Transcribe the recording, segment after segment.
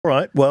All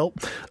right, well,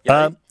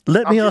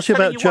 let me ask you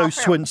about Jo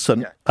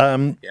Swinson.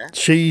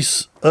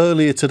 She's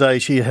earlier today,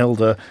 she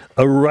held a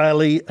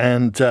rally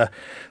and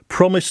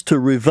promised to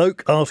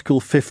revoke Article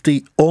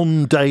 50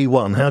 on day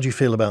one. How do you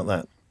feel about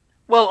that?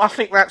 Well, I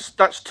think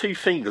that's two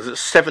fingers.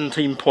 It's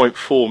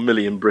 17.4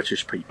 million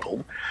British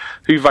people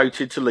who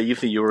voted to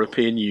leave the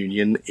European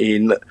Union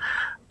in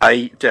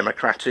a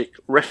democratic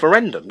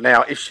referendum.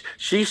 Now, if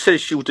she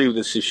says she'll do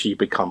this if she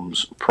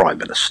becomes Prime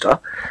Minister,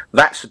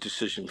 that's a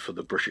decision for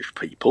the British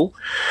people.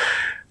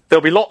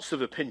 There'll be lots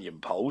of opinion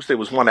polls. There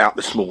was one out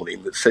this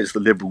morning that says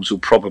the Liberals will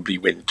probably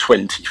win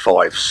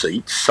 25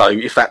 seats. So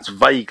if that's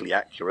vaguely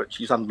accurate,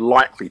 she's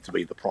unlikely to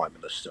be the Prime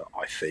Minister,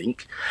 I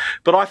think.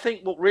 But I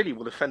think what really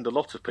will offend a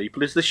lot of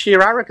people is the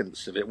sheer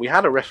arrogance of it. We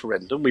had a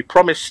referendum. We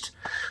promised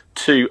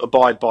to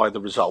abide by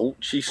the result.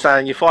 She's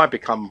saying, if I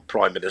become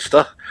Prime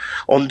Minister,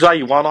 on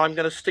day one, I'm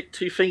going to stick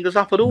two fingers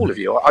up at all of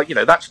you. You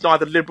know, that's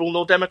neither Liberal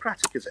nor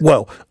democratic, is it?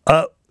 Well,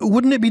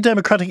 wouldn't it be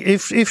democratic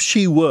if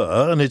she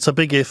were, and it's a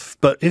big if,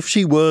 but if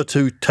she were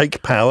to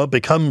take power,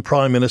 become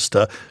Prime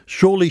Minister,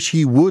 surely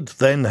she would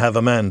then have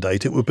a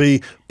mandate. It would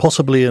be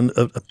possibly a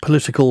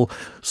political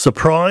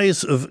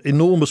surprise of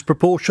enormous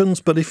proportions,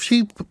 but if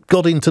she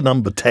got into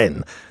number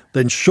 10,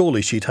 then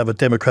surely she'd have a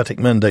democratic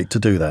mandate to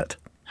do that.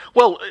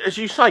 Well, as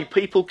you say,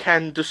 people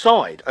can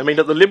decide. I mean,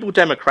 at the Liberal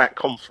Democrat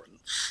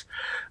conference,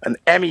 an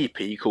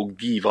MEP called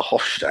Guy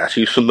Verhofstadt,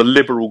 who's from the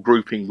Liberal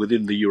grouping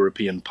within the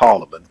European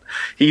Parliament,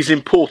 he's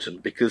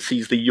important because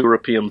he's the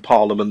European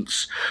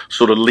Parliament's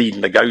sort of lead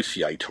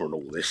negotiator and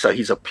all this, so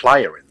he's a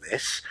player in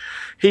this.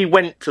 He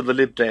went to the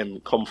Lib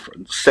Dem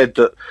conference, said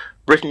that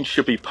Britain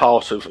should be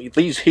part of,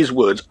 these his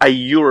words, a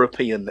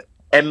European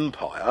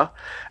empire,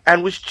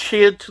 and was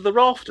cheered to the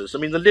rafters. I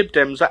mean, the Lib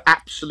Dems are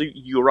absolute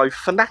Euro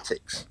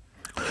fanatics.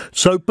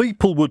 So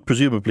people would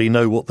presumably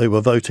know what they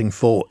were voting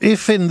for.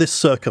 If in this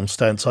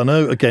circumstance, I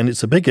know, again,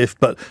 it's a big if,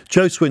 but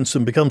Jo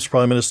Swinson becomes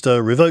Prime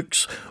Minister,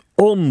 revokes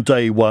on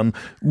day one,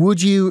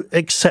 would you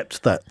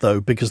accept that,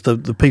 though, because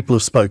the people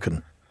have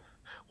spoken?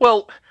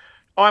 Well,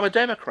 I'm a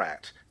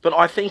Democrat, but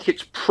I think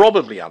it's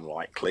probably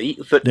unlikely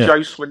that Jo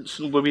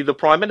Swinson will be the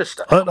Prime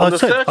Minister. I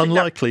said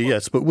unlikely,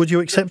 yes, but would you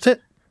accept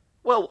it?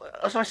 Well,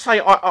 as I say,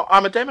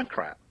 I'm a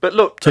Democrat. But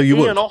look, so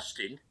Ian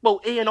Austin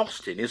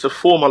is a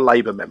former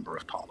Labour Member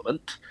of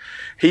Parliament.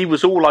 He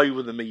was all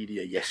over the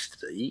media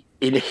yesterday.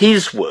 In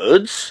his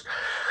words,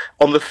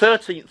 on the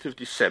 13th of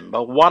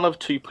December, one of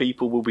two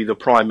people will be the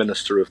Prime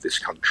Minister of this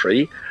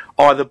country,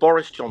 either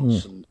Boris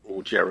Johnson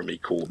or Jeremy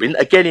Corbyn.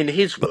 Again, in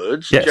his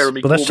words,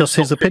 Jeremy Corbyn that's just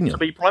his opinion. To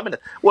be Prime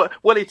Minister. Well,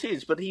 it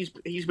is, but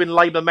he's been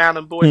Labour man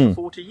and boy for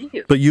 40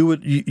 years. But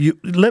you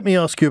let me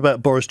ask you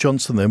about Boris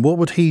Johnson then. What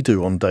would he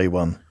do on day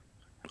one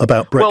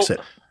about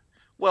Brexit?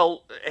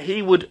 Well,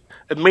 he would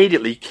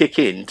immediately kick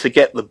in to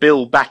get the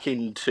bill back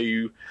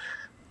into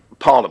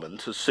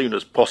Parliament as soon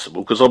as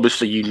possible, because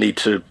obviously you need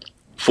to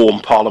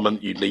form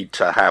Parliament, you need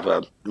to have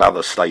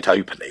another state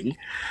opening,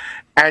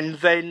 and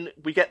then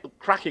we get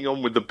cracking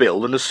on with the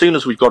bill, and as soon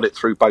as we've got it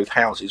through both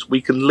houses,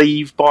 we can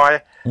leave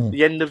by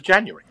the end of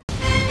January.